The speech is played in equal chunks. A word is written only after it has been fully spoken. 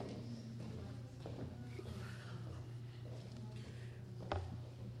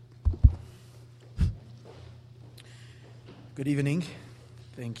Good evening.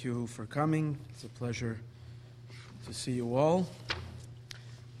 Thank you for coming. It's a pleasure to see you all.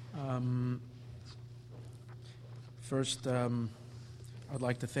 First, I'd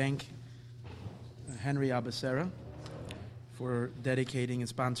like to thank Henry Abacera for dedicating and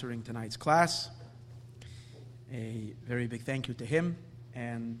sponsoring tonight's class. A very big thank you to him,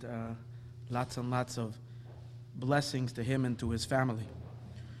 and lots and lots of blessings to him and to his family.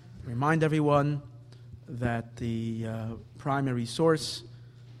 Remind everyone that the primary source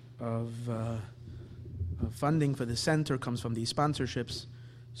of funding for the center comes from these sponsorships,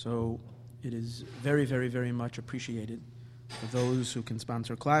 so it is very, very, very much appreciated for those who can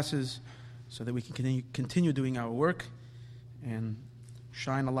sponsor classes so that we can continue doing our work and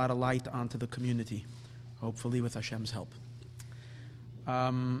shine a lot of light onto the community, hopefully with Hashem's help.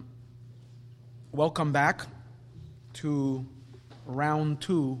 Welcome back to round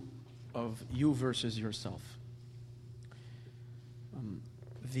 2 of you versus yourself.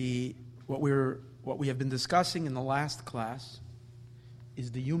 What we have been discussing in the last class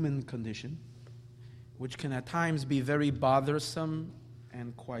is the human condition, which can at times be very bothersome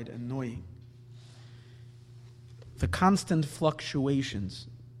and quite annoying. The constant fluctuations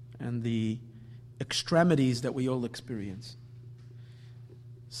and the extremities that we all experience.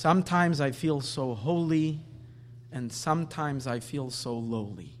 Sometimes I feel so holy, and sometimes I feel so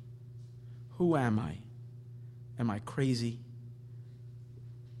lowly. Who am I? Am I crazy?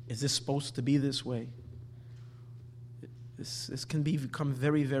 Is this supposed to be this way? This can become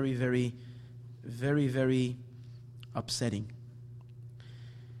very, very, very, very, very upsetting.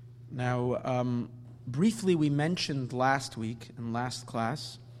 Now, briefly we mentioned last week in last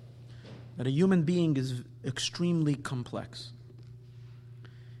class that a human being is extremely complex.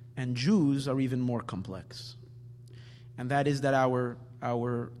 And Jews are even more complex. And that is that our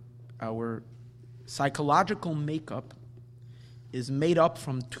psychological makeup is made up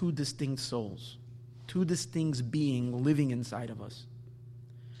from 2 distinct souls, 2 distinct beings living inside of us.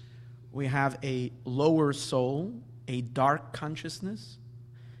 We have a lower soul, a dark consciousness,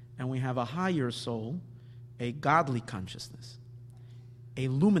 and we have a higher soul, a godly consciousness, a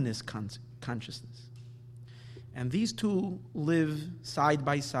luminous consciousness. And these 2 live side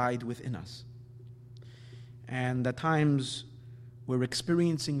by side within us. And at times we're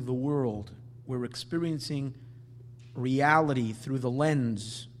experiencing the world, we're experiencing reality through the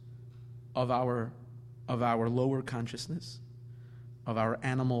lens of our lower consciousness, of our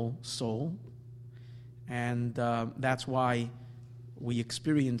animal soul, and that's why we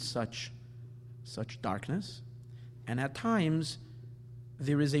experience such darkness. And at times,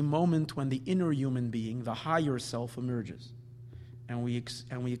 there is a moment when the inner human being, the higher self, emerges, and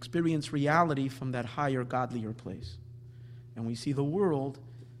we experience reality from that higher, godlier place, and we see the world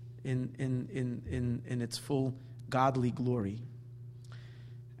in its full godly glory.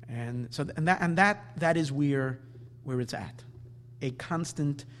 And so that is where it's at. A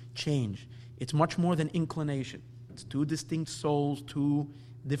constant change. It's much more than inclination. It's 2 distinct souls, 2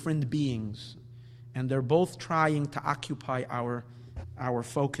 different beings, and they're both trying to occupy our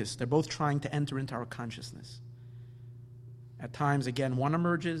focus. They're both trying to enter into our consciousness. At times, again, one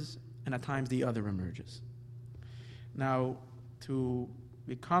emerges, and at times the other emerges. Now, to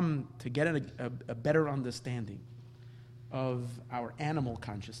get a better understanding of our animal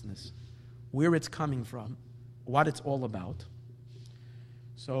consciousness, where it's coming from, what it's all about.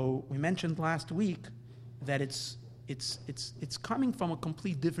 So we mentioned last week that it's coming from a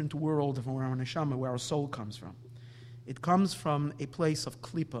complete different world from where our neshama, where our soul comes from. It comes from a place of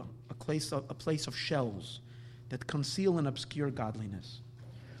klipa, a place of shells that conceal and obscure godliness.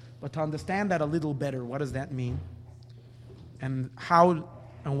 But to understand that a little better, what does that mean? And how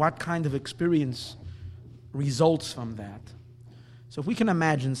and what kind of experience results from that? So if we can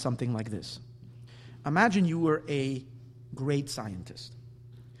imagine something like this. Imagine you were a great scientist,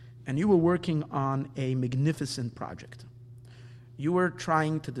 and you were working on a magnificent project. You were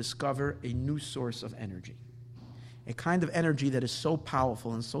trying to discover a new source of energy, a kind of energy that is so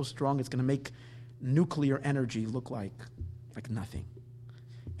powerful and so strong it's going to make nuclear energy look like nothing.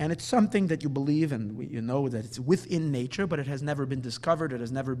 And it's something that you believe and you know that it's within nature, but it has never been discovered, it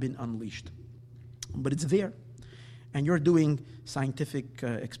has never been unleashed. But it's there. And you're doing scientific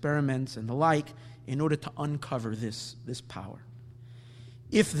experiments and the like in order to uncover this power.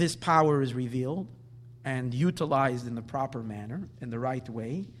 If this power is revealed and utilized in the proper manner, in the right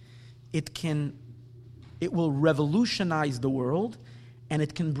way, it will revolutionize the world, and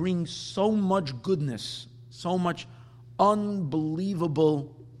it can bring so much goodness, so much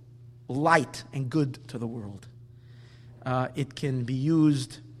unbelievable light and good to the world. It can be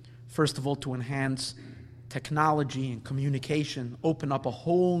used, first of all, to enhance technology and communication open up a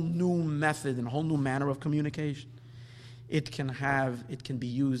whole new method and a whole new manner of communication. It can be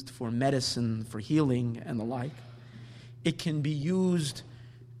used for medicine, for healing, and the like. It can be used,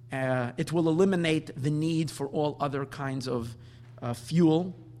 it will eliminate the need for all other kinds of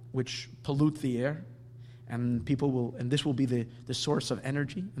fuel, which pollute the air, and this will be the source of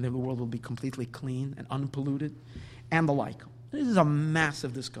energy, and then the world will be completely clean and unpolluted, and the like. This is a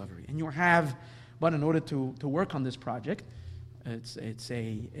massive discovery, and but in order to work on this project, it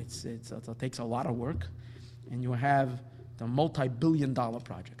takes a lot of work, and you have the multi-billion-dollar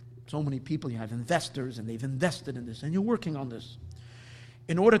project. So many people, you have investors, and they've invested in this, and you're working on this.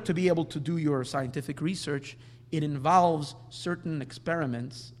 In order to be able to do your scientific research, it involves certain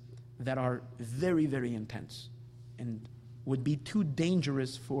experiments that are very, very intense and would be too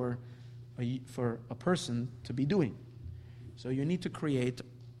dangerous for a person to be doing. So you need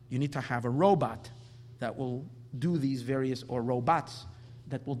to have a robot that will do these or robots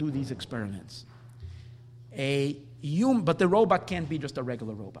that will do these experiments. But the robot can't be just a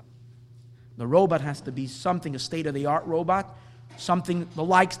regular robot. The robot has to be something, a state-of-the-art robot, something the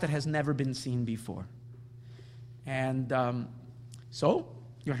likes that has never been seen before. And so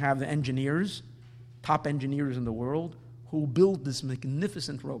you have the engineers, top engineers in the world, who build this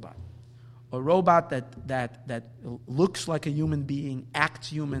magnificent robot. A robot that looks like a human being, acts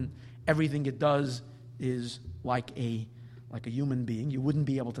human. Everything it does is like a human being. You wouldn't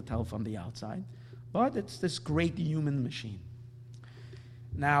be able to tell from the outside. But it's this great human machine.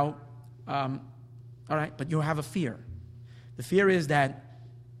 Now, all right, but you have a fear. The fear is that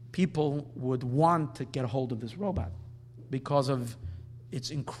people would want to get a hold of this robot because of its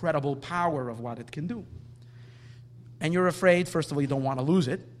incredible power of what it can do. And you're afraid, first of all, you don't want to lose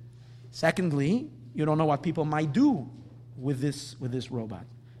it. Secondly, you don't know what people might do with this robot.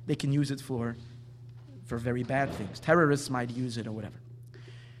 They can use it for very bad things. Terrorists might use it or whatever.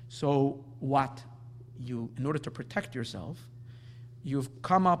 So in order to protect yourself, you've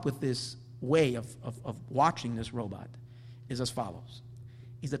come up with this way of watching this robot is as follows.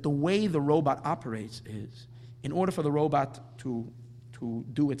 Is that the way the robot operates is, in order for the robot to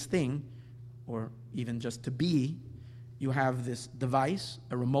do its thing, or even just to be, you have this device,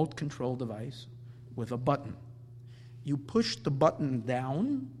 a remote control device, with a button. You push the button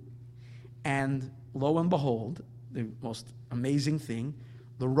down, and lo and behold, the most amazing thing,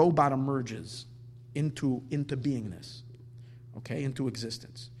 the robot emerges into beingness, okay, into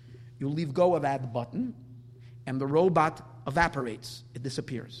existence. You leave go of that button, and the robot evaporates. It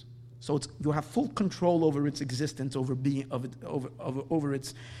disappears. So you have full control over its existence, over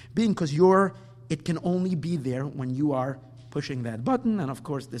its being, because it can only be there when you are pushing that button. And of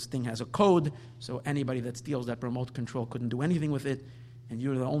course, this thing has a code, so anybody that steals that remote control couldn't do anything with it, and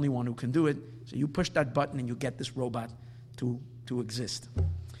you're the only one who can do it. So you push that button, and you get this robot to exist.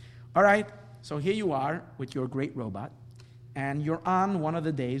 All right. So here you are with your great robot, and you're on one of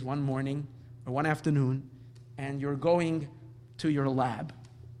the days, one morning or one afternoon, and you're going to your lab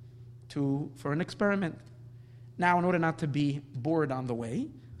for an experiment. Now, in order not to be bored on the way,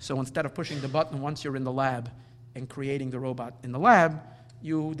 so instead of pushing the button once you're in the lab and creating the robot in the lab,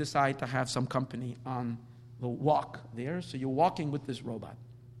 you decide to have some company on the walk there. So you're walking with this robot.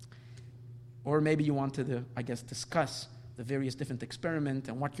 Or maybe you want to, discuss the various different experiments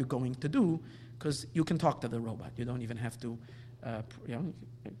and what you're going to do, because you can talk to the robot. You don't even have to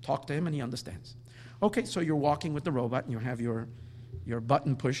talk to him, and he understands. Okay, so you're walking with the robot, and you have your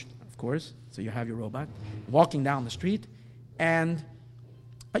button pushed, of course, so you have your robot, walking down the street,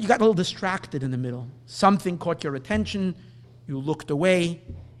 but you got a little distracted in the middle. Something caught your attention, you looked away,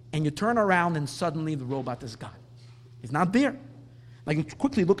 and you turn around, and suddenly the robot is gone. It's not there. Like, you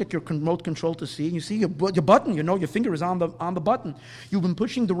quickly look at your remote control to see, and you see your button, your finger is on the button. You've been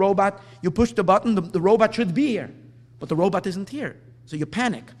pushing the robot, you push the button, the robot should be here, but the robot isn't here. So you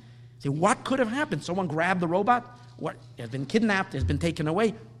panic. Say, what could have happened? Someone grabbed the robot? What? It has been kidnapped, it has been taken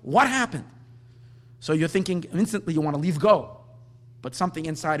away. What happened? So you're thinking, instantly you want to leave go, but something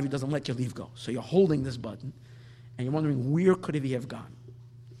inside of you doesn't let you leave go. So you're holding this button, and you're wondering, where could he have gone?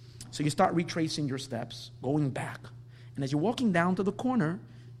 So you start retracing your steps, going back. And as you're walking down to the corner,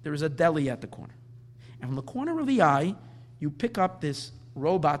 there is a deli at the corner. And from the corner of the eye, you pick up this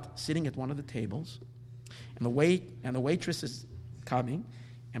robot sitting at one of the tables, and the waitress is coming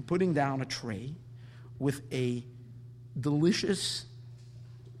and putting down a tray with a delicious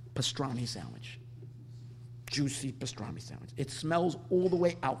pastrami sandwich. Juicy pastrami sandwich. It smells all the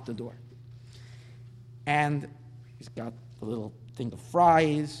way out the door. And he's got a little thing of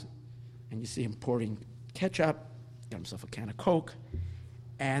fries, and you see him pouring ketchup, got himself a can of Coke,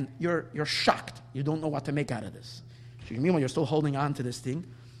 and you're shocked. You don't know what to make out of this. So meanwhile, you're still holding on to this thing.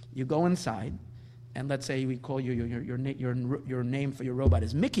 You go inside, and let's say we call you, your name for your robot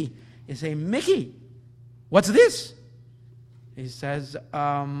is Mickey. You say, Mickey, what's this? He says,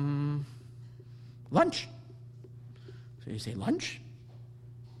 lunch. So you say, lunch?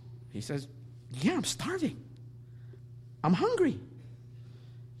 He says, yeah, I'm starving. I'm hungry.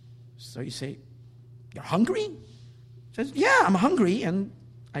 So you say, you're hungry? He says, yeah, I'm hungry. And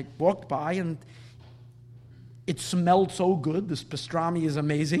I walked by and it smelled so good. This pastrami is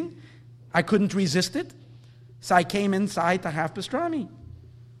amazing. I couldn't resist it. So I came inside to have pastrami.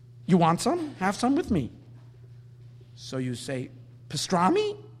 You want some? Have some with me. So you say,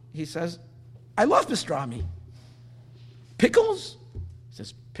 pastrami? He says, I love pastrami. Pickles? He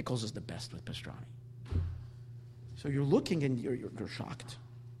says, pickles is the best with pastrami. So you're looking and you're shocked.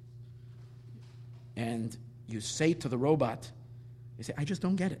 And you say to the robot, you say, I just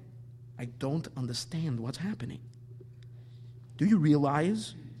don't get it. I don't understand what's happening. Do you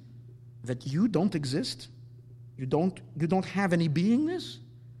realize that you don't exist? You don't have any beingness?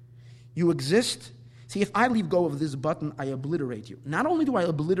 You exist. See, if I leave go of this button, I obliterate you. Not only do I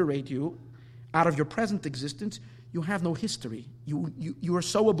obliterate you out of your present existence, you have no history. You are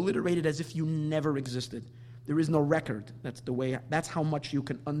so obliterated as if you never existed. There is no record. That's how much you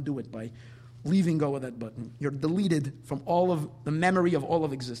can undo it by leaving go of that button. You're deleted from all of the memory of all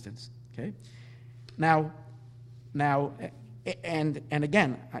of existence. Okay? Now, and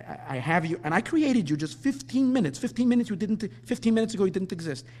again, I have you, and I created you just 15 minutes. 15 minutes ago you didn't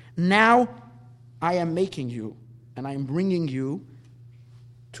exist. Now, I am making you, and I am bringing you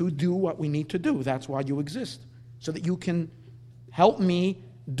to do what we need to do. That's why you exist, so that you can help me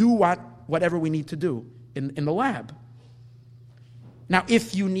do whatever we need to do in the lab. Now,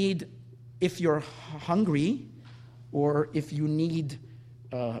 if you're hungry, or if you need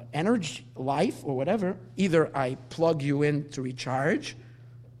energy, life, or whatever, either I plug you in to recharge,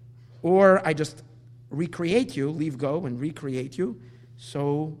 or I just recreate you, leave go and recreate you,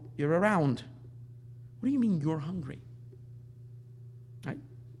 so you're around. What do you mean you're hungry? Right?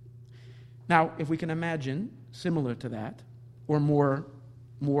 Now, if we can imagine similar to that, or more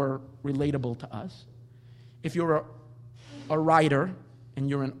relatable to us, if you're a writer and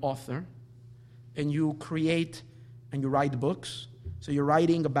you're an author, and you create and you write books, so you're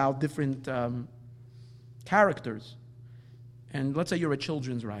writing about different characters, and let's say you're a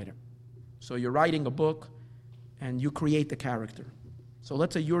children's writer. So you're writing a book and you create the character. So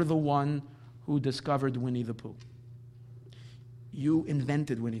let's say you're the one who discovered Winnie the Pooh. You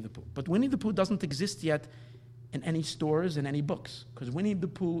invented Winnie the Pooh. But Winnie the Pooh doesn't exist yet in any stores and any books, because Winnie the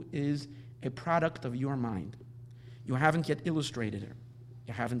Pooh is a product of your mind. You haven't yet illustrated it.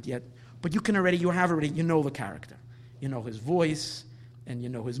 You haven't yet, but you know the character. You know his voice, and you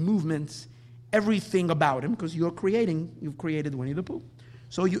know his movements, everything about him, because you've created Winnie the Pooh.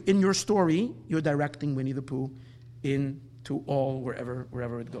 So in your story, you're directing Winnie the Pooh into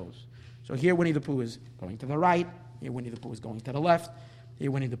wherever it goes. So here Winnie the Pooh is going to the right, here Winnie the Pooh is going to the left,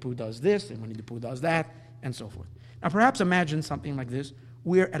 here Winnie the Pooh does this, and Winnie the Pooh does that, and so forth. Now perhaps imagine something like this,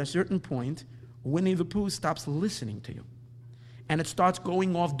 where at a certain point, Winnie the Pooh stops listening to you, and it starts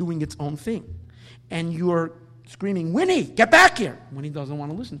going off doing its own thing. And you're screaming, Winnie, get back here! Winnie doesn't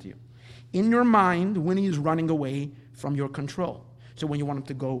want to listen to you. In your mind, Winnie is running away from your control. So when you want him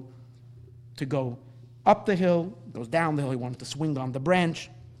to go up the hill, goes down the hill, you want him to swing on the branch,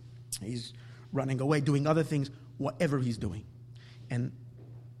 he's running away, doing other things, whatever he's doing. And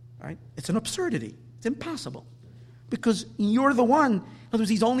right, it's an absurdity. It's impossible. Because you're the one. In other words,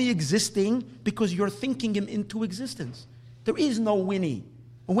 he's only existing because you're thinking him into existence. There is no Winnie.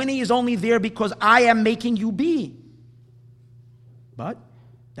 Winnie is only there because I am making you be. But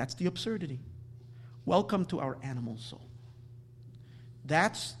that's the absurdity. Welcome to our animal soul.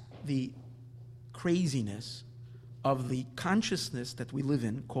 That's the craziness of the consciousness that we live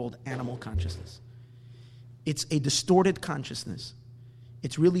in, called animal consciousness. It's a distorted consciousness.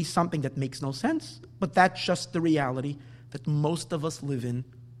 It's really something that makes no sense, but that's just the reality that most of us live in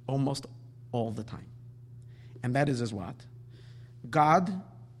almost all the time. And that is as what? God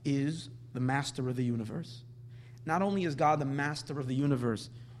is the master of the universe. Not only is God the master of the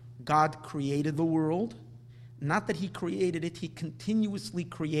universe, God created the world. Not that he created it, he continuously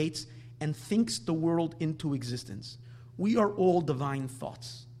creates and thinks the world into existence. We are all divine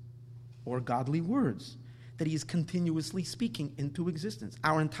thoughts or godly words that he is continuously speaking into existence.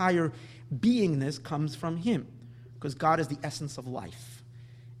 Our entire beingness comes from him, because God is the essence of life.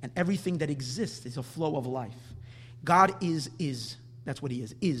 And everything that exists is a flow of life. God is. That's what he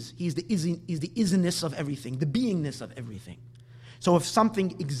is. He's the isness of everything, the beingness of everything. So if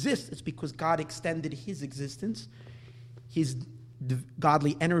something exists, it's because God extended his existence, his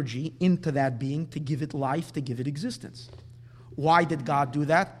godly energy into that being to give it life, to give it existence. Why did God do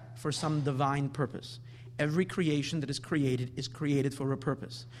that? For some divine purpose. Every creation that is created for a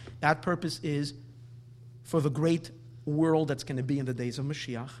purpose. That purpose is for the great world that's going to be in the days of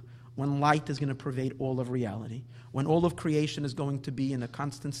Mashiach, when light is going to pervade all of reality, when all of creation is going to be in a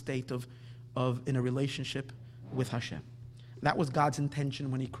constant state of in a relationship with Hashem. That was God's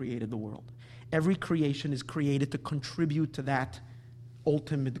intention when he created the world. Every creation is created to contribute to that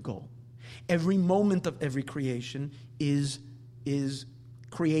ultimate goal. Every moment of every creation is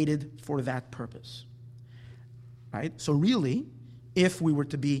created for that purpose. Right? So really, if we were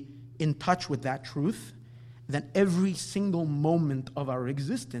to be in touch with that truth, then every single moment of our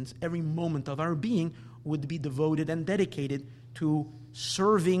existence, every moment of our being would be devoted and dedicated to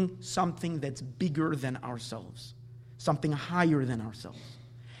serving something that's bigger than ourselves, something higher than ourselves.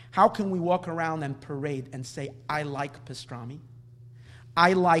 How can we walk around and parade and say, I like pastrami,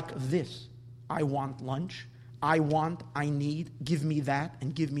 I like this, I want lunch, I need, give me that,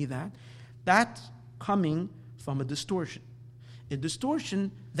 and give me that? That's coming from a distortion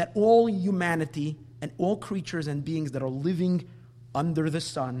that all humanity and all creatures and beings that are living under the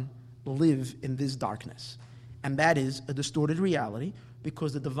sun live in this darkness. And that is a distorted reality,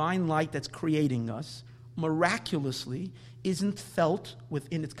 because the divine light that's creating us miraculously isn't felt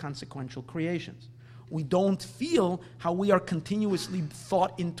within its consequential creations. We don't feel how we are continuously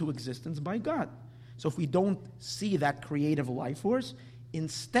thought into existence by God. So if we don't see that creative life force,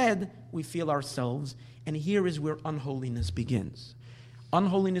 instead we feel ourselves, and here is where unholiness begins.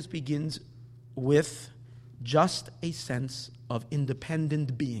 Unholiness begins with just a sense of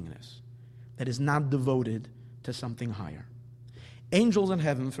independent beingness that is not devoted to something higher. Angels in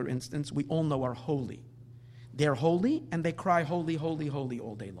heaven, for instance, we all know are holy. They're holy, and they cry, holy, holy, holy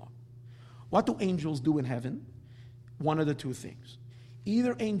all day long. What do angels do in heaven? One of the two things.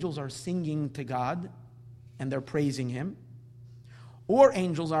 Either angels are singing to God, and they're praising him, or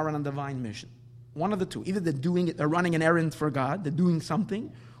angels are on a divine mission. One of the two. Either they're running an errand for God, they're doing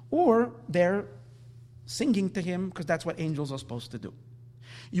something, or they're singing to him, because that's what angels are supposed to do.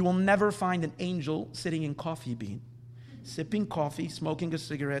 You will never find an angel sitting in Coffee Bean, sipping coffee, smoking a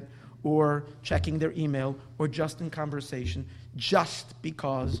cigarette, or checking their email, or just in conversation, just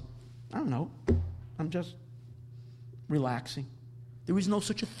because, I don't know, I'm just relaxing. There is no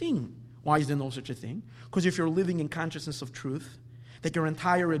such a thing. Why is there no such a thing? Because if you're living in consciousness of truth, that your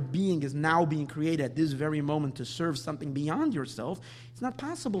entire being is now being created at this very moment to serve something beyond yourself, it's not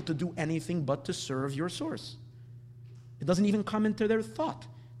possible to do anything but to serve your source. It doesn't even come into their thought.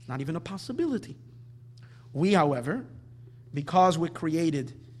 It's not even a possibility. We, however, because we're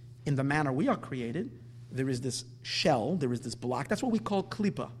created in the manner we are created, there is this shell, there is this block. That's what we call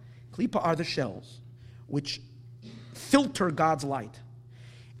klipa. Klipa are the shells, which filter God's light.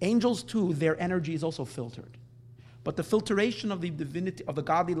 Angels, too, their energy is also filtered. But the filtration of the divinity, of the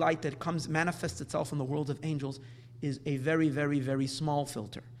godly light that manifests itself in the world of angels, is a very, very, very small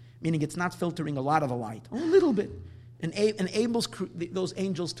filter. Meaning it's not filtering a lot of the light, a little bit. And enables those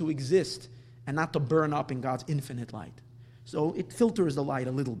angels to exist and not to burn up in God's infinite light. So it filters the light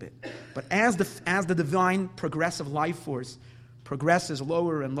a little bit. But as the divine progressive life force progresses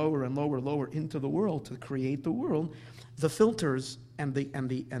lower and lower and lower into the world to create the world, the filters and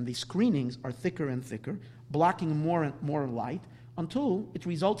the screenings are thicker and thicker, blocking more and more light, until it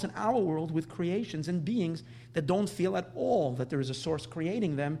results in our world with creations and beings that don't feel at all that there is a source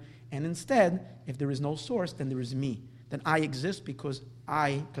creating them, and instead, if there is no source, then there is me. Then I exist because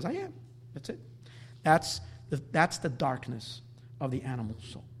I am. That's it. That's the darkness of the animal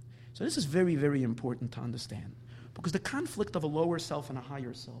soul. So this is very, very important to understand, because the conflict of a lower self and a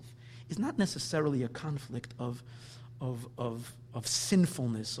higher self is not necessarily a conflict of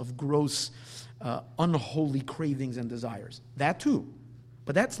sinfulness, of gross, unholy cravings and desires. That too.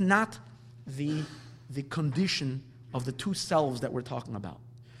 But that's not the condition of the two selves that we're talking about.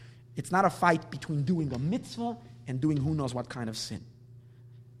 It's not a fight between doing a mitzvah and doing who knows what kind of sin.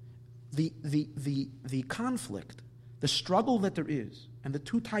 The conflict, the struggle that there is, and the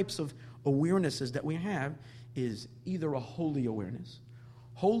two types of awarenesses that we have is either a holy awareness.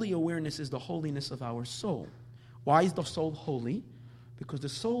 Holy awareness is the holiness of our soul. Why is the soul holy? Because the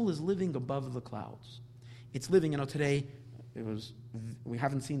soul is living above the clouds. It's living, today we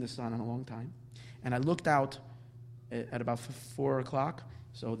haven't seen the sun in a long time. And I looked out at about 4 o'clock,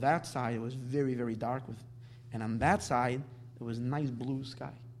 so that side it was very, very dark, and on that side there was nice blue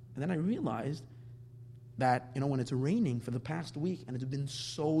sky. And then I realized that, when it's raining for the past week and it's been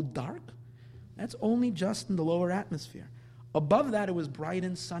so dark, that's only just in the lower atmosphere. Above that, it was bright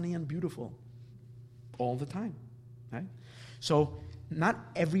and sunny and beautiful all the time. Right? So not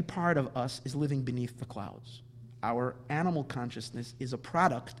every part of us is living beneath the clouds. Our animal consciousness is a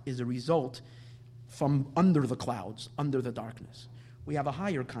product, is a result from under the clouds, under the darkness. We have a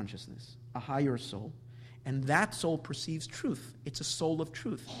higher consciousness, a higher soul, and that soul perceives truth. It's a soul of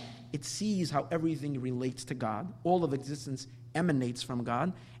truth. It sees how everything relates to God. All of existence emanates from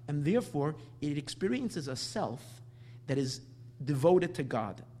God, and therefore it experiences a self that is devoted to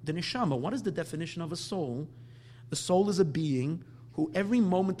God. The neshama, what is the definition of a soul? The soul is a being who every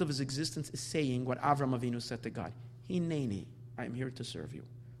moment of his existence is saying what Avram Avinu said to God. Hineni, I am here to serve you.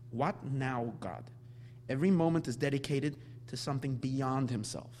 What now, God? Every moment is dedicated to something beyond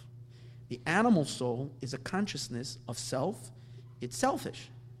himself. The animal soul is a consciousness of self. It's selfish.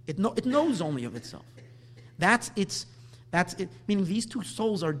 It knows only of itself. That's it. Meaning these two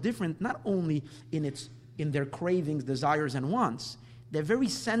souls are different not only in their cravings, desires, and wants. Their very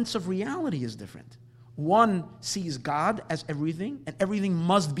sense of reality is different. One sees God as everything, and everything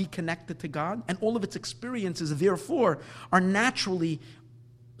must be connected to God, and all of its experiences, therefore, are naturally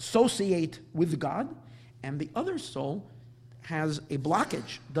associate with God. And the other soul has a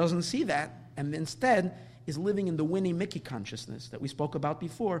blockage, doesn't see that, and instead is living in the Winnie Mickey consciousness that we spoke about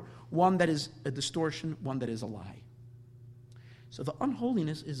before, one that is a distortion, one that is a lie. So the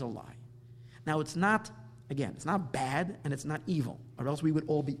unholiness is a lie. Now it's not bad and it's not evil, or else we would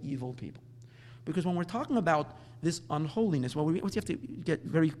all be evil people. Because when we're talking about this unholiness, we have to get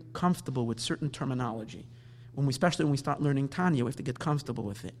very comfortable with certain terminology. Especially when we start learning Tanya, we have to get comfortable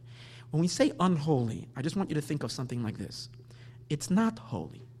with it. When we say unholy, I just want you to think of something like this. It's not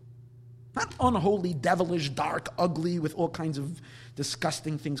holy. Not unholy, devilish, dark, ugly, with all kinds of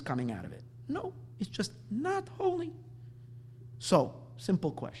disgusting things coming out of it. No, it's just not holy. So,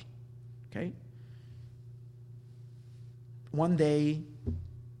 simple question, okay? One day,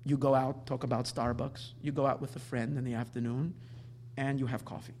 you go out, talk about Starbucks. You go out with a friend in the afternoon, and you have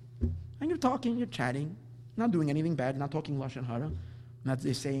coffee. And you're talking, you're chatting, not doing anything bad, not talking Lashon Hara, not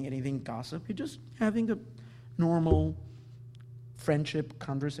saying anything gossip. You're just having a normal friendship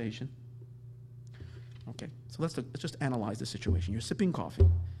conversation. Okay, so let's just analyze the situation. You're sipping coffee,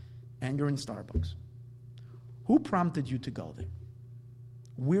 and you're in Starbucks. Who prompted you to go there?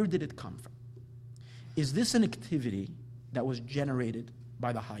 Where did it come from? Is this an activity that was generated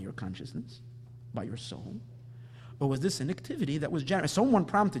by the higher consciousness, by your soul? Or was this an activity that was generated? Someone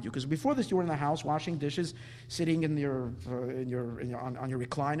prompted you, because before this you were in the house washing dishes, sitting on your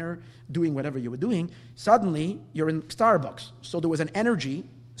recliner, doing whatever you were doing. Suddenly you're in Starbucks. So there was an energy,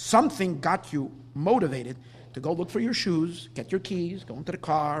 something got you motivated to go look for your shoes, get your keys, go into the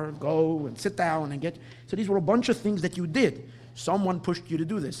car, go and sit down and get. So these were a bunch of things that you did. Someone pushed you to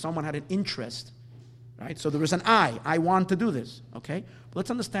do this. Someone had an interest, right? So there was an I want to do this, okay? But let's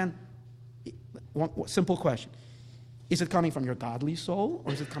understand one simple question. Is it coming from your godly soul,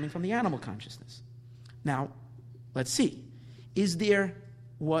 or is it coming from the animal consciousness? Now, let's see. Is this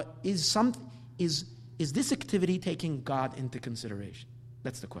activity taking God into consideration?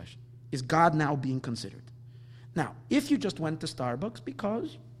 That's the question. Is God now being considered? Now, if you just went to Starbucks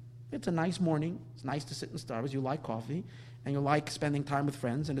because it's a nice morning, it's nice to sit in Starbucks, you like coffee, and you like spending time with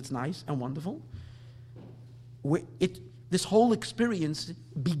friends, and it's nice and wonderful, this whole experience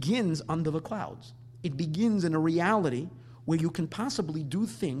begins under the clouds. It begins in a reality where you can possibly do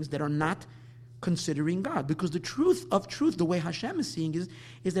things that are not considering God. Because the truth of truth, the way Hashem is seeing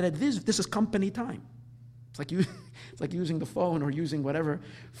is that this is company time. It's like using the phone or using whatever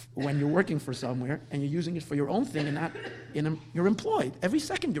when you're working for somewhere and you're using it for your own thing and not you're employed. Every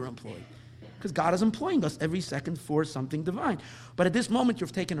second you're employed. Because God is employing us every second for something divine. But at this moment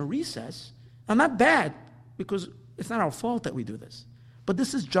you've taken a recess. And not bad, because it's not our fault that we do this. But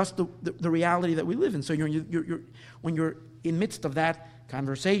this is just the reality that we live in. So when you're in midst of that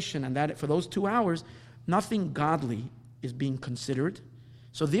conversation and that for those 2 hours, nothing godly is being considered.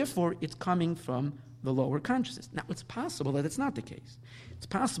 So therefore, it's coming from the lower consciousness. Now, it's possible that it's not the case. It's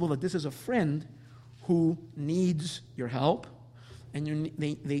possible that this is a friend who needs your help, and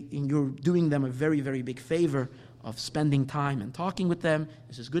you're doing them a very, very big favor of spending time and talking with them.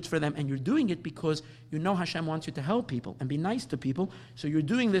 This is good for them, and you're doing it because you know Hashem wants you to help people and be nice to people, so you're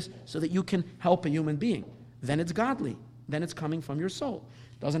doing this so that you can help a human being. Then it's godly. Then it's coming from your soul.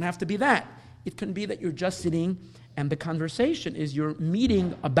 It doesn't have to be that. It can be that you're just sitting and the conversation is you're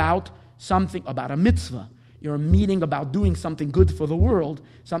meeting about something, about a mitzvah. You're meeting about doing something good for the world,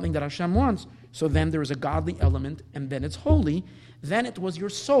 something that Hashem wants. So then there is a godly element, and then it's holy. Then it was your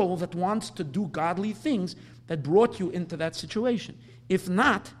soul that wants to do godly things that brought you into that situation. If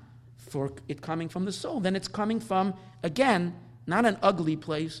not, for it coming from the soul, then it's coming from, again, not an ugly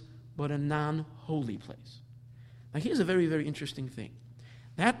place, but a non-holy place. Now here's a very, very interesting thing.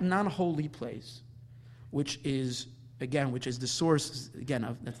 That non-holy place, which is the source,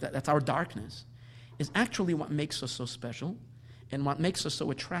 again, that's our darkness, is actually what makes us so special and what makes us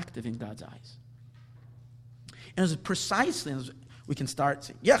so attractive in God's eyes. And it's precisely as we can start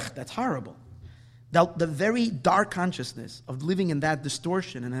saying, yuck, that's horrible. The very dark consciousness of living in that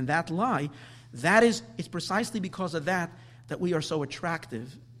distortion and in that lie, it's precisely because of that we are so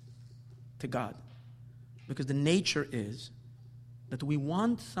attractive to God. Because the nature is that we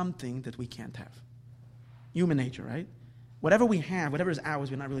want something that we can't have. Human nature, right? Whatever we have, whatever is ours,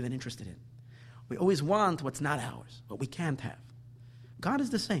 we're not really that interested in. We always want what's not ours, what we can't have. God is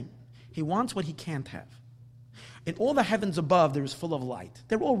the same. He wants what he can't have. In all the heavens above, there is full of light.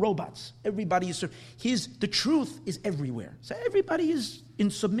 They're all robots. Everybody is... the truth is everywhere. So everybody is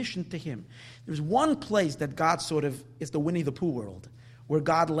in submission to him. There's one place that God sort of is the Winnie the Pooh world, where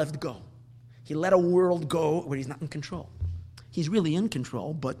God let go. He let a world go where he's not in control. He's really in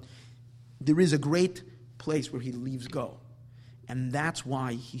control, but there is a great place where he leaves go. And that's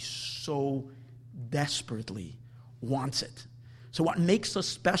why he so desperately wants it. So what makes us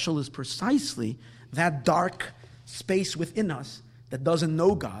special is precisely that dark space within us that doesn't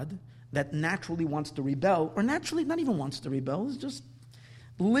know God, that naturally wants to rebel, or naturally not even wants to rebel, is just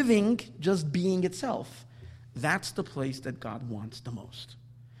living, just being itself. That's the place that God wants the most.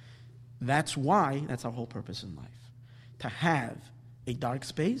 That's why, that's our whole purpose in life. To have a dark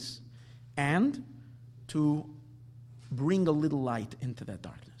space and to bring a little light into that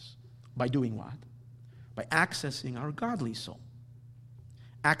darkness. By doing what? By accessing our godly soul.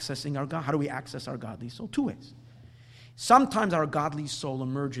 How do we access our godly soul? Two ways. Sometimes our godly soul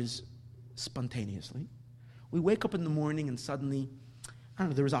emerges spontaneously. We wake up in the morning and suddenly, I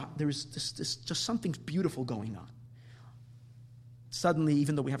don't know, there's just something beautiful going on. Suddenly,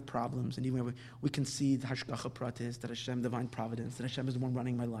 even though we have problems, and even we can see the Hashgacha Pratis, that Hashem, divine providence, that Hashem is the one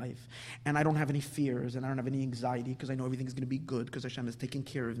running my life, and I don't have any fears, and I don't have any anxiety because I know everything is going to be good because Hashem is taking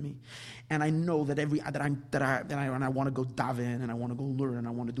care of me, and I know that I want to go daven, and I want to go learn, and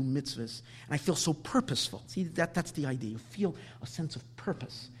I want to do mitzvahs, and I feel so purposeful. See, that's the idea. You feel a sense of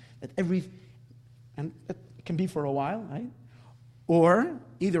purpose and it can be for a while, right? Or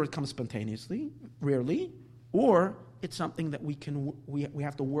either it comes spontaneously, rarely, or it's something that we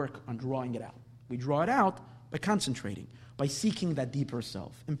have to work on drawing it out. We draw it out by concentrating, by seeking that deeper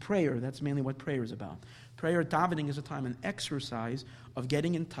self. In prayer, that's mainly what prayer is about. Prayer, davening, is a time, an exercise of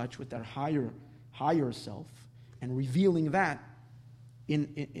getting in touch with that higher self and revealing that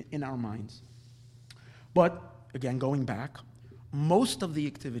in our minds. But, again, going back, most of the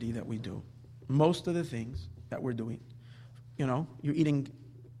activity that we do, most of the things that we're doing, you're eating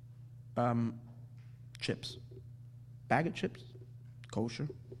chips. Bag of chips, kosher,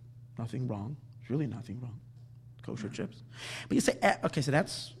 nothing wrong. There's really nothing wrong. Kosher chips. But you say,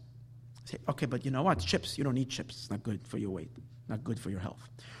 okay, but you know what? Chips, you don't need chips. It's not good for your weight, not good for your health.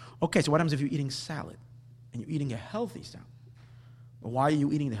 Okay, so what happens if you're eating salad and you're eating a healthy salad? Well, why are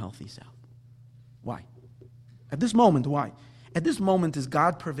you eating the healthy salad? Why? At this moment, why? At this moment, is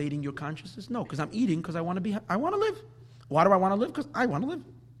God pervading your consciousness? No, because I'm eating because I want to live. Why do I want to live? Because I want to live.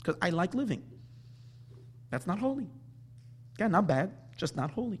 Because I like living. That's not holy. Yeah, not bad, just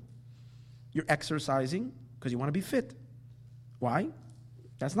not holy. You're exercising because you want to be fit. Why?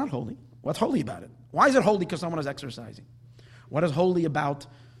 That's not holy. What's holy about it? Why is it holy because someone is exercising? What is holy about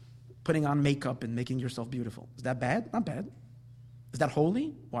putting on makeup and making yourself beautiful? Is that bad? Not bad. Is that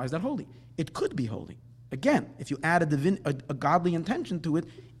holy? Why is that holy? It could be holy. Again, if you add a godly intention to it,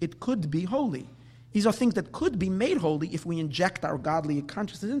 it could be holy. These are things that could be made holy if we inject our godly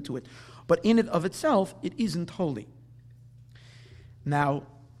consciousness into it. But in and of itself, it isn't holy. Now,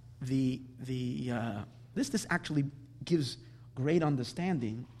 this actually gives great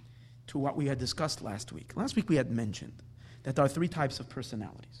understanding to what we had discussed last week. Last week we had mentioned that there are three types of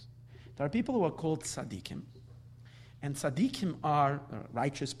personalities. There are people who are called tzaddikim, and tzaddikim are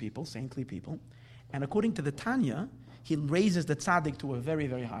righteous people, saintly people, and according to the Tanya, he raises the tzaddik to a very,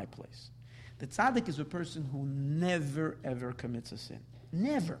 very high place. The tzaddik is a person who never, ever commits a sin.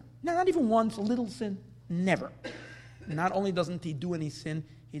 Never. Not even once, a little sin. Never. Not only doesn't he do any sin,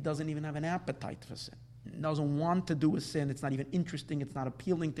 he doesn't even have an appetite for sin. He doesn't want to do a sin. It's not even interesting. It's not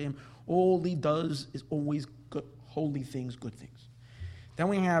appealing to him. All he does is always good, holy things, good things. Then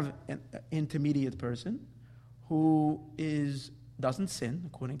we have an intermediate person who doesn't sin,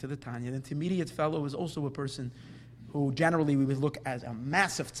 according to the Tanya. The intermediate fellow is also a person who generally we would look as a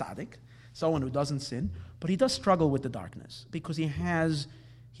massive tzaddik, someone who doesn't sin, but he does struggle with the darkness because he has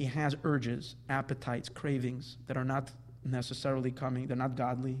he has urges, appetites, cravings that are not necessarily coming, they're not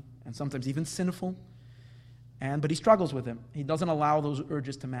godly, and sometimes even sinful. But he struggles with them. He doesn't allow those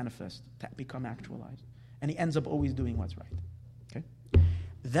urges to manifest, to become actualized. And he ends up always doing what's right. Okay?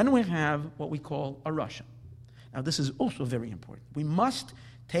 Then we have what we call a rasha. Now this is also very important. We must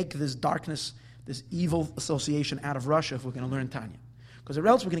take this darkness, this evil association out of rasha if we're going to learn Tanya. Because or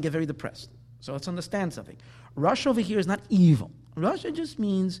else we're going to get very depressed. So let's understand something. Rasha over here is not evil. Rasha just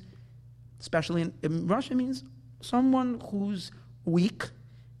means, especially in rasha means someone who's weak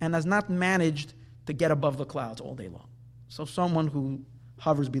and has not managed to get above the clouds all day long. So someone who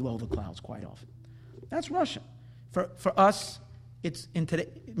hovers below the clouds quite often. That's rasha. For us, it's in today,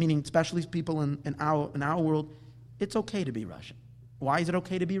 meaning especially people in our world, it's okay to be rasha. Why is it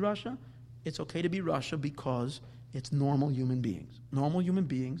okay to be rasha? It's okay to be rasha because it's normal human beings. Normal human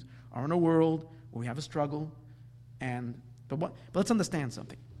beings are in a world where we have a struggle, but let's understand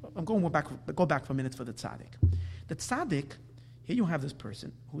something. I'm go back for a minute for the tzaddik. The tzaddik, here you have this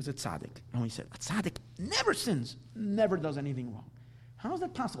person who is a tzaddik, and we said a tzaddik never sins, never does anything wrong. How is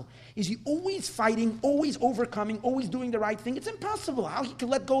that possible? Is he always fighting, always overcoming, always doing the right thing? It's impossible. How he can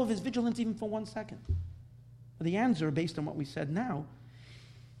let go of his vigilance even for 1 second? The answer, based on what we said now,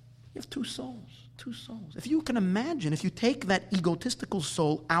 you have two souls. If you can imagine, if you take that egotistical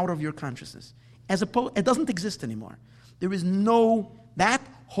soul out of your consciousness, it doesn't exist anymore. There is that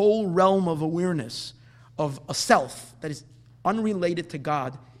whole realm of awareness of a self that is unrelated to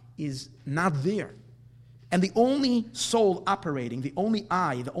God is not there. And the only soul operating, the only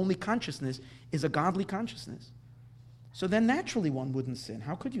I, the only consciousness is a godly consciousness. So then naturally one wouldn't sin.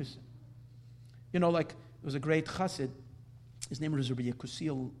 How could you sin? Like there was a great chassid, his name was Rabbi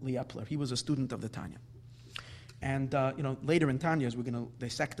Yekusiel Liepler. He was a student of the Tanya. And later in Tanya, as we're going to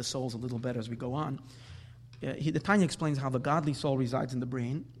dissect the souls a little better as we go on, the Tanya explains how the godly soul resides in the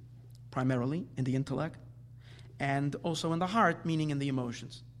brain, primarily, in the intellect, and also in the heart, meaning in the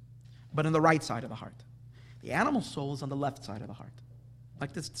emotions, but in the right side of the heart. The animal soul is on the left side of the heart.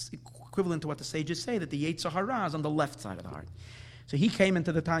 Like this, equivalent to what the sages say, that the Yetzer Hara is on the left side of the heart. So he came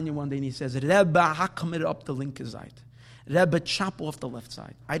into the Tanya one day and he says, Rebbe, hakamir up the linke side. Rebbe, chop off the left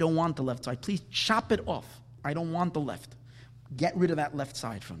side. I don't want the left side. Please chop it off. I don't want the left. Get rid of that left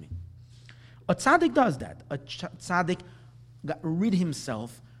side from me. A tzaddik does that. A tzaddik got rid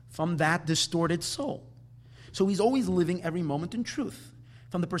himself from that distorted soul. So he's always living every moment in truth.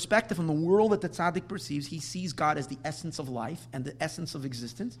 From the perspective, from the world that the tzaddik perceives, he sees God as the essence of life and the essence of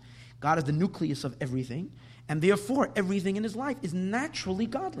existence. God is the nucleus of everything. And therefore, everything in his life is naturally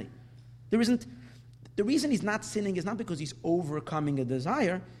godly. The reason he's not sinning is not because he's overcoming a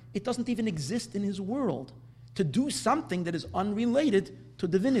desire. It doesn't even exist in his world to do something that is unrelated to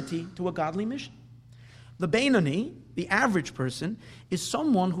divinity, to a godly mission. The Beinoni, the average person, is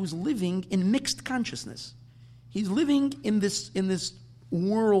someone who's living in mixed consciousness. He's living in this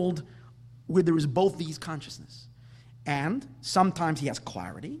world where there is both these consciousness. And sometimes he has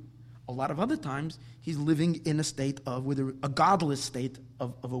clarity. A lot of other times he's living in a state of, a godless state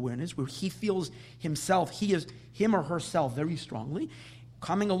of awareness, where he feels himself, him or herself very strongly.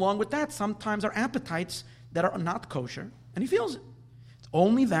 Coming along with that, sometimes are appetites that are not kosher, and he feels it. It's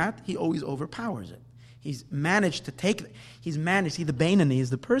only that he always overpowers it. He's managed, the Beinoni is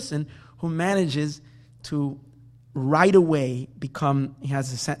the person who manages to right away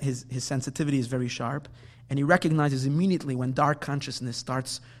his sensitivity is very sharp, and he recognizes immediately when dark consciousness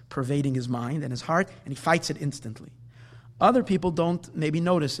starts pervading his mind and his heart, and he fights it instantly. Other people don't maybe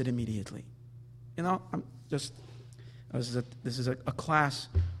notice it immediately. This is a class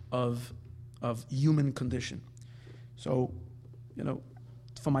of human condition. So,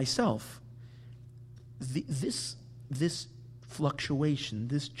 for myself, this fluctuation,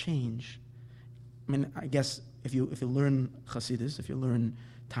 this change, I guess if you learn Chassidus, if you learn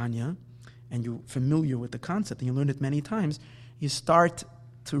Tanya, and you're familiar with the concept, and you learn it many times, you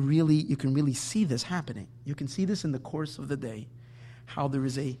can really see this happening. You can see this in the course of the day, how there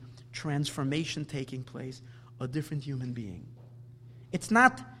is a transformation taking place, a different human being. It's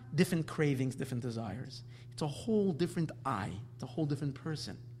not different cravings, different desires. It's a whole different I. It's a whole different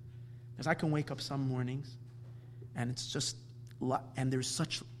person. Because I can wake up some mornings, and it's just, and there's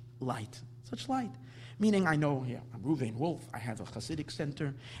such light. Meaning I know, I'm Ruvain Wolf, I have a Hasidic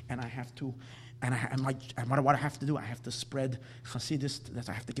center, and I have to, what I have to do, I have to spread Hasidus, that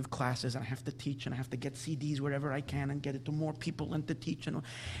I have to give classes, and I have to teach, and I have to get CDs wherever I can, and get it to more people, and to teach, and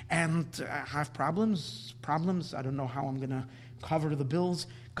I have problems, I don't know how I'm going to cover the bills.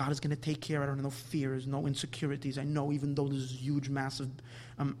 God is going to take care, I don't know, fears, no insecurities, I know even though there's huge, massive,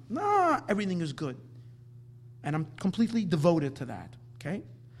 everything is good. And I'm completely devoted to that, okay?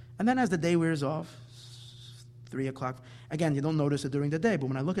 And then as the day wears off, 3 o'clock, again, you don't notice it during the day, but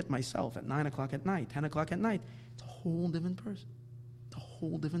when I look at myself at 9 o'clock at night, 10 o'clock at night, it's a whole different person. It's a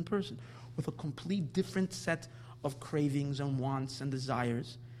whole different person with a complete different set of cravings and wants and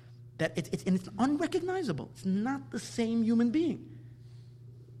desires. That it's unrecognizable. It's not the same human being.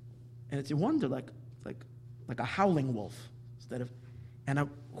 And it's a wonder, like a howling wolf instead of,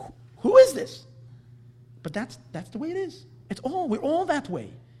 who is this? But that's the way it is. We're all that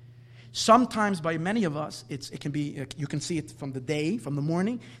way. Sometimes by many of us, it can be, you can see it from the day, from the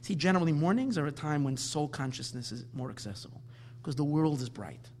morning. See, generally mornings are a time when soul consciousness is more accessible because the world is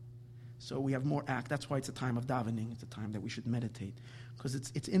bright. So we have more act. That's why it's a time of davening. It's a time that we should meditate because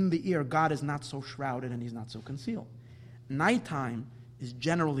it's in the ear. God is not so shrouded and he's not so concealed. Nighttime is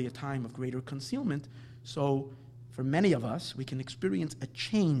generally a time of greater concealment. So for many of us, we can experience a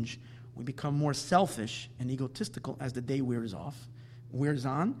change. We become more selfish and egotistical as the day wears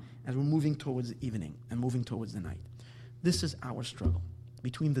on, as we're moving towards the evening and moving towards the night. This is our struggle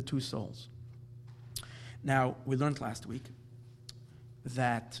between the two souls. Now, we learned last week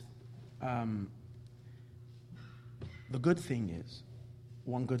that the good thing is,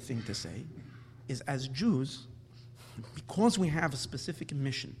 one good thing to say, is as Jews, because we have a specific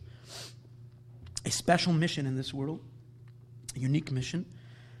mission, a special mission in this world, a unique mission,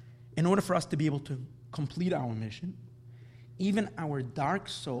 in order for us to be able to complete our mission, even our dark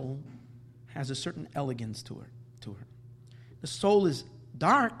soul has a certain elegance to her. The soul is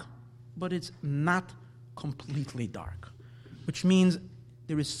dark, but it's not completely dark, which means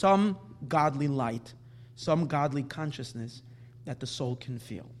there is some godly light, some godly consciousness that the soul can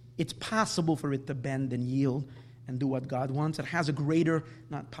feel. It's possible for it to bend and yield and do what God wants. It has a greater,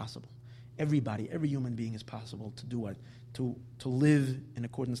 not possible. Every human being is possible to do what? To live in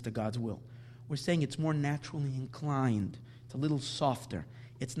accordance to God's will. We're saying it's more naturally inclined. It's a little softer.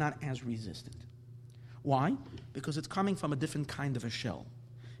 It's not as resistant. Why? Because it's coming from a different kind of a shell.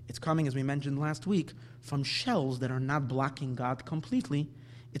 It's coming, as we mentioned last week, from shells that are not blocking God completely.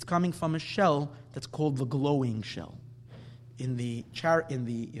 It's coming from a shell that's called the glowing shell. In the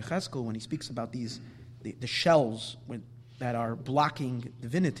Yechezkel, when he speaks about the shells that are blocking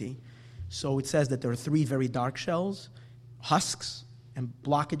divinity, so it says that there are 3 very dark shells, husks and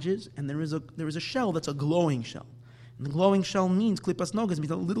blockages, and there is a shell that's a glowing shell. And the glowing shell means, klipas nogas, means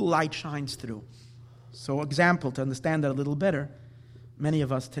a little light shines through. So example, to understand that a little better, many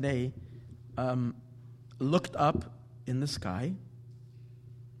of us today looked up in the sky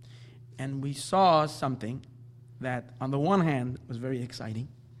and we saw something that on the one hand was very exciting,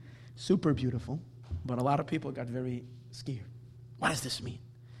 super beautiful, but a lot of people got very scared. What does this mean?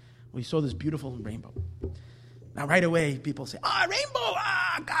 We saw this beautiful rainbow. Now right away people say, rainbow,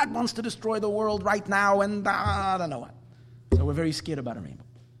 God wants to destroy the world right now and I don't know what. So we're very scared about a rainbow.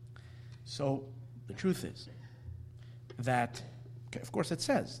 So the truth is that, of course it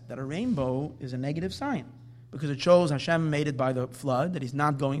says that a rainbow is a negative sign because it shows Hashem made it by the flood, that he's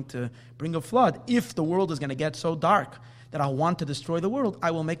not going to bring a flood. If the world is going to get so dark that I want to destroy the world,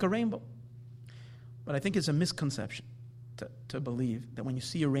 I will make a rainbow. But I think it's a misconception to believe that when you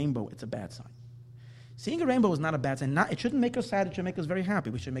see a rainbow, it's a bad sign. Seeing a rainbow is not a bad sign. It shouldn't make us sad, it should make us very happy.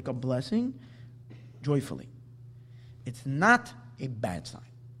 We should make a blessing joyfully. It's not a bad sign.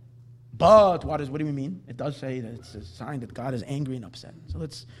 But what do we mean? It does say that it's a sign that God is angry and upset. So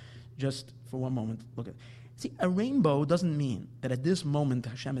let's just for one moment look at it. See, a rainbow doesn't mean that at this moment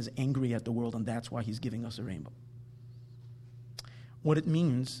Hashem is angry at the world and that's why he's giving us a rainbow. What it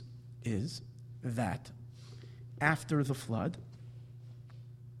means is that after the flood,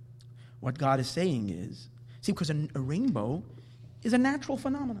 what God is saying is, see, because a rainbow is a natural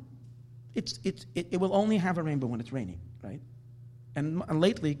phenomenon. It will only have a rainbow when it's raining, right? And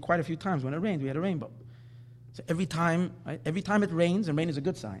lately, quite a few times when it rained, we had a rainbow. So every time it rains, and rain is a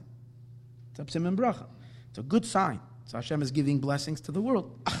good sign. It's a psim and bracha. It's a good sign. So Hashem is giving blessings to the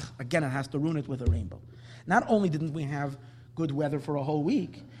world. Again, it has to ruin it with a rainbow. Not only didn't we have good weather for a whole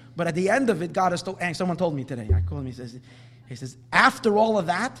week, but at the end of it, God is still angry. Someone told me today, I called him, he says, after all of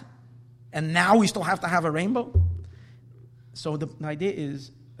that, and now we still have to have a rainbow? So the idea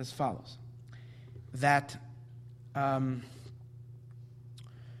is as follows, that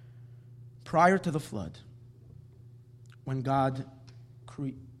prior to the flood,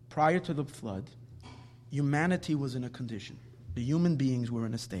 prior to the flood, humanity was in a condition, the human beings were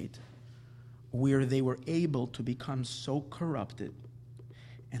in a state where they were able to become so corrupted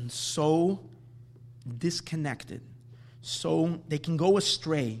and so disconnected, so they can go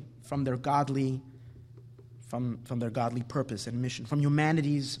astray from their godly purpose and mission, from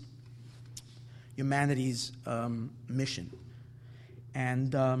humanity's mission.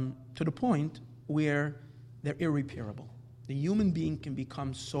 and to the point where they're irreparable. The human being can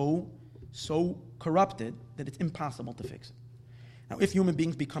become so corrupted that it's impossible to fix it. Now, if human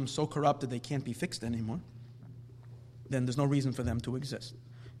beings become so corrupted they can't be fixed anymore, then there's no reason for them to exist.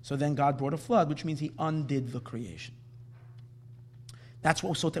 So then God brought a flood, which means he undid the creation. That's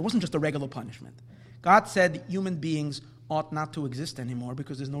what was so. It wasn't just a regular punishment. God said human beings ought not to exist anymore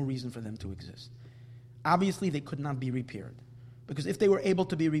because there's no reason for them to exist. Obviously, they could not be repaired. Because if they were able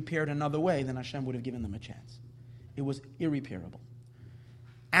to be repaired another way, then Hashem would have given them a chance. It was irreparable.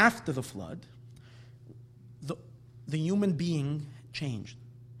 After the flood, the human being changed.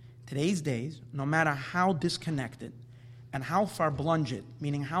 Today's days, no matter how disconnected and how far blunged,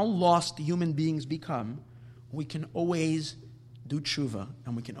 meaning how lost human beings become, we can always do tshuva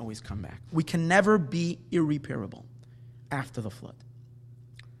and we can always come back. We can never be irreparable after the flood.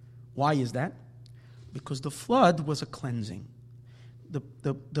 Why is that? Because the flood was a cleansing.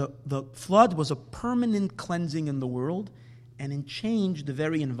 The flood was a permanent cleansing in the world, and it changed the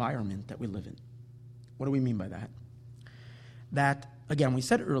very environment that we live in. What do we mean by that? That, again, we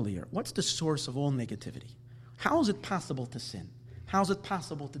said earlier, what's the source of all negativity? How is it possible to sin? How is it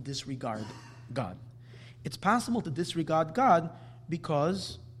possible to disregard God? It's possible to disregard God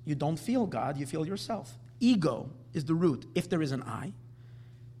because you don't feel God, you feel yourself. Ego is the root, if there is an I.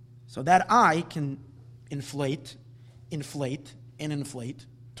 So that I can inflate, and inflate,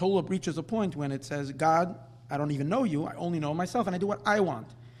 till it reaches a point when it says, God, I don't even know you, I only know myself, and I do what I want.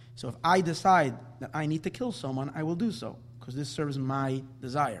 So if I decide that I need to kill someone, I will do so, because this serves my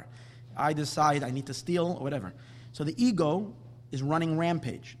desire. I decide I need to steal, or whatever. So the ego is running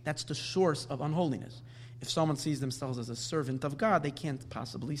rampage. That's the source of unholiness. If someone sees themselves as a servant of God, they can't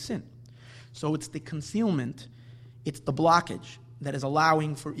possibly sin. So it's the concealment, it's the blockage that is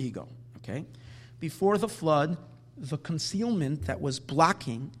allowing for ego. Okay? Before the flood, the concealment that was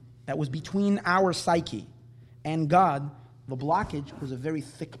blocking, that was between our psyche and God, the blockage was a very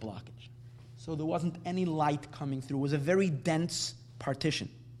thick blockage. So there wasn't any light coming through. It was a very dense partition.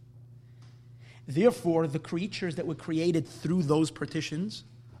 Therefore, the creatures that were created through those partitions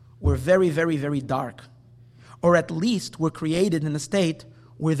were very, very, very dark. Or at least were created in a state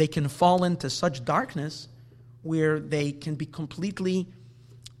where they can fall into such darkness where they can be completely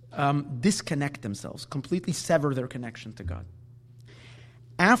disconnect themselves, completely sever their connection to God.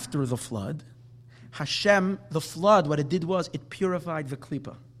 After the flood, Hashem, the flood, what it did was it purified the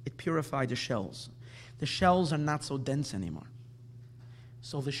klipa. It purified the shells. The shells are not so dense anymore.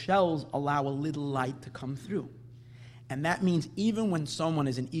 So the shells allow a little light to come through. And that means even when someone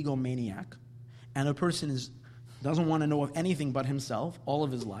is an egomaniac and a person doesn't want to know of anything but himself all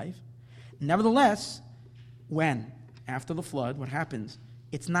of his life, nevertheless, after the flood, what happens?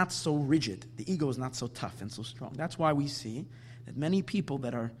 It's not so rigid. The ego is not so tough and so strong. That's why we see that many people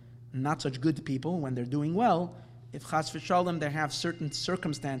that are not such good people, when they're doing well, if chas v'shalom they have certain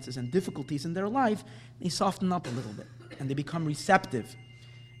circumstances and difficulties in their life, they soften up a little bit and they become receptive.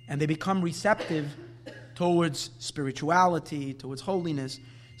 And they become receptive towards spirituality, towards holiness.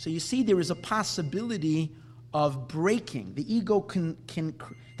 So you see there is a possibility of breaking. The ego can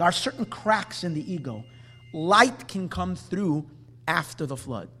there are certain cracks in the ego. Light can come through after the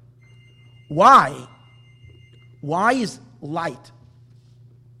flood. Why? Why is light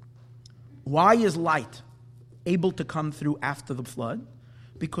able to come through after the flood?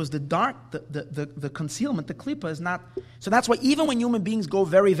 Because the dark, the concealment, the klipa is not. So that's why even when human beings go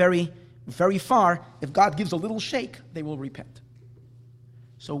very, very, very far, if God gives a little shake, they will repent.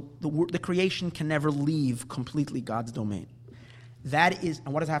 So the creation can never leave completely God's domain. That is,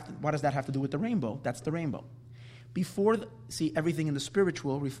 and what does that have to do with the rainbow? That's the rainbow. See, everything in the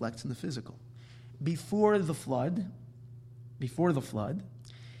spiritual reflects in the physical. Before the flood,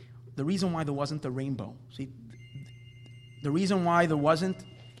 the reason why there wasn't a rainbow, the reason why there wasn't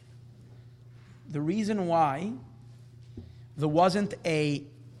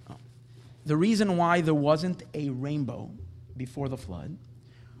a rainbow before the flood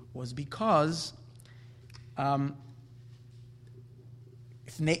was because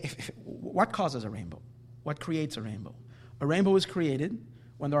what causes a rainbow? What creates a rainbow? A rainbow is created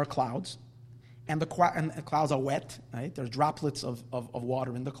when there are clouds, and the clouds are wet, right? There's droplets of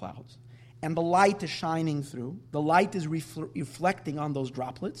water in the clouds. And the light is shining through. The light is reflecting on those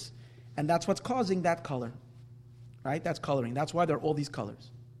droplets, and that's what's causing that color, right? That's coloring. That's why there are all these colors.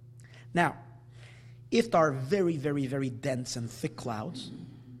 Now, if there are very, very, very dense and thick clouds,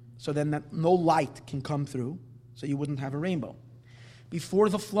 so then no light can come through, so you wouldn't have a rainbow. Before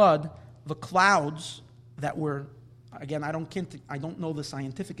the flood, the clouds that were, again, I don't know the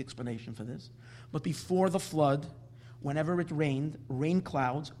scientific explanation for this, but before the flood, whenever it rained, rain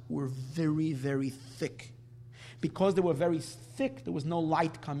clouds were very, very thick. Because they were very thick, there was no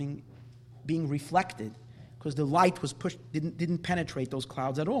light being reflected, because the light was pushed, didn't penetrate those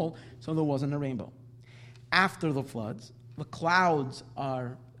clouds at all, so there wasn't a rainbow. After the floods, the clouds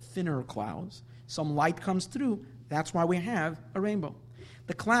are thinner clouds. Some light comes through. That's why we have a rainbow.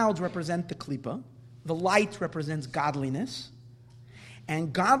 The clouds represent the klipa. The light represents godliness.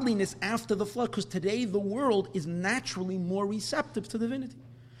 And godliness after the flood, because today the world is naturally more receptive to divinity.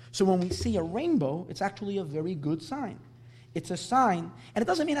 So when we see a rainbow, it's actually a very good sign. It's a sign, and it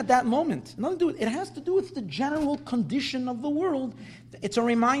doesn't mean at that moment. It has to do with the general condition of the world. It's a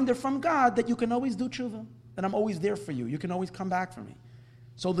reminder from God that you can always do tshuva, that I'm always there for you. You can always come back for me.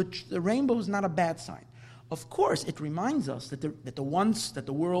 So the rainbow is not a bad sign. Of course, it reminds us that the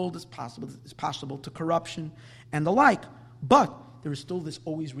world is possible to corruption and the like, but there is still this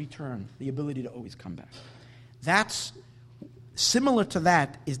always return, the ability to always come back. That's similar to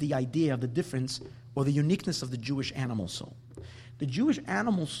that is the idea of the difference or the uniqueness of the Jewish animal soul. The Jewish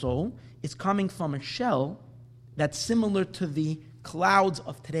animal soul is coming from a shell that's similar to the clouds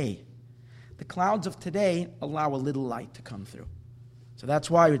of today. The clouds of today allow a little light to come through. So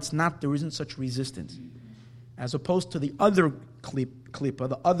that's why there isn't such resistance. As opposed to the other klipa,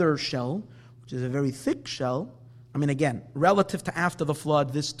 the other shell, which is a very thick shell. I mean, again, relative to after the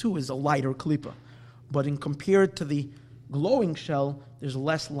flood, this too is a lighter klipa. But in compared to the glowing shell, there's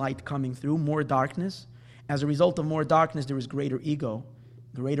less light coming through, more darkness. As a result of more darkness, there is greater ego.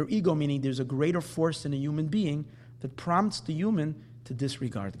 Greater ego meaning there's a greater force in a human being that prompts the human to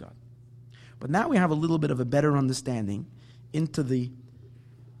disregard God. But now we have a little bit of a better understanding into the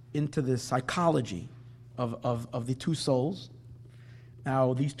psychology of the two souls.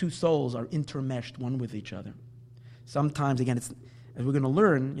 Now, these two souls are intermeshed one with each other. Sometimes, again, as we're going to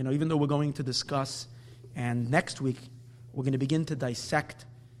learn, even though we're going to discuss, and next week, we're going to begin to dissect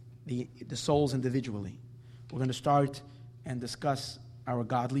the souls individually. We're going to start and discuss our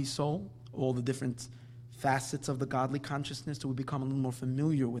godly soul, all the different facets of the godly consciousness, so we become a little more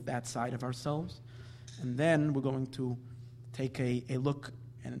familiar with that side of ourselves. And then we're going to take a look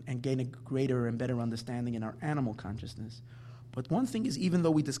and gain a greater and better understanding in our animal consciousness. But one thing is, even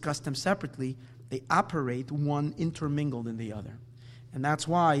though we discuss them separately, they operate one intermingled in the other. And that's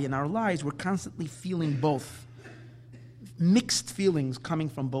why in our lives we're constantly feeling both. Mixed feelings coming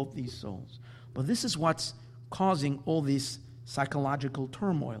from both these souls. But this is what's causing all this psychological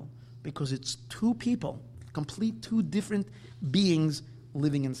turmoil, because it's two people, two different beings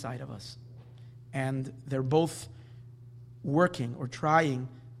living inside of us. And they're both working or trying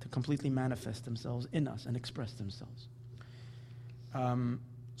to completely manifest themselves in us and express themselves.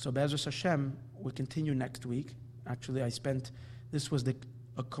 So Be'ezus Hashem, we'll continue next week. Actually, this was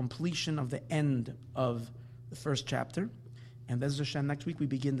a completion of the end of the first chapter. And Be'ezus Hashem, next week we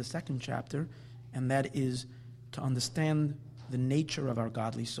begin the second chapter, and that is to understand the nature of our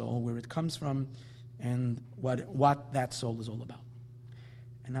godly soul, where it comes from, and what that soul is all about.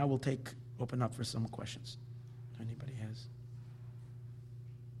 And now we'll open up for some questions. If anybody has.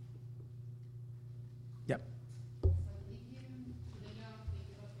 Yep.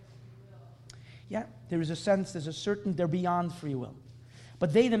 Yeah, there is a sense, they're beyond free will.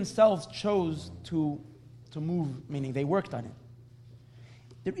 But they themselves chose to move, meaning they worked on it.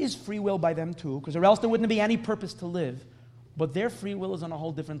 There is free will by them too, because or else there wouldn't be any purpose to live. But their free will is on a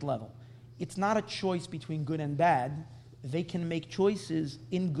whole different level. It's not a choice between good and bad. They can make choices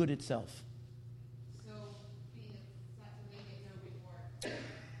in good itself. So, being upset when they get no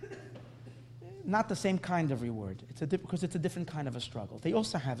reward. Not the same kind of reward. Because it's a different kind of a struggle. They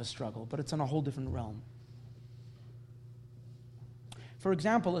also have a struggle, but it's on a whole different realm. For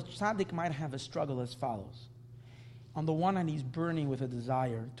example, a tzaddik might have a struggle as follows. On the one hand, he's burning with a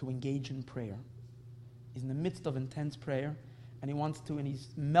desire to engage in prayer. He's in the midst of intense prayer, and he's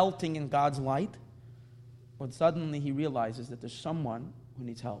melting in God's light, but suddenly he realizes that there's someone who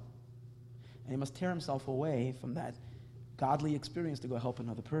needs help. And he must tear himself away from that godly experience to go help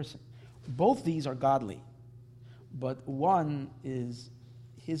another person. Both these are godly, but one is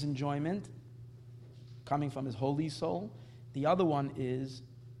his enjoyment coming from his holy soul. The other one is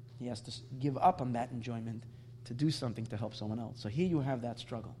he has to give up on that enjoyment to do something to help someone else. So here you have that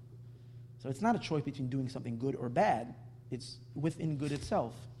struggle. So it's not a choice between doing something good or bad. It's within good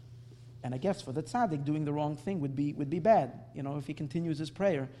itself. And I guess for the tzaddik, doing the wrong thing would be bad. If he continues his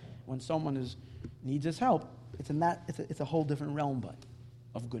prayer when someone needs his help, it's a whole different realm, but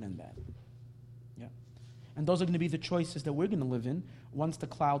of good and bad. Yeah. And those are going to be the choices that we're going to live in once the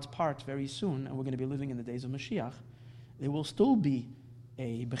clouds part very soon, and we're going to be living in the days of Mashiach. There will still be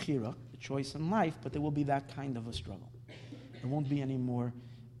a bechira, a choice in life, but there will be that kind of a struggle. There won't be any more.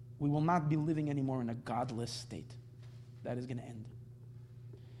 We will not be living anymore in a godless state. That is going to end.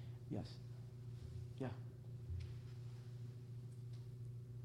 Yes. Yeah.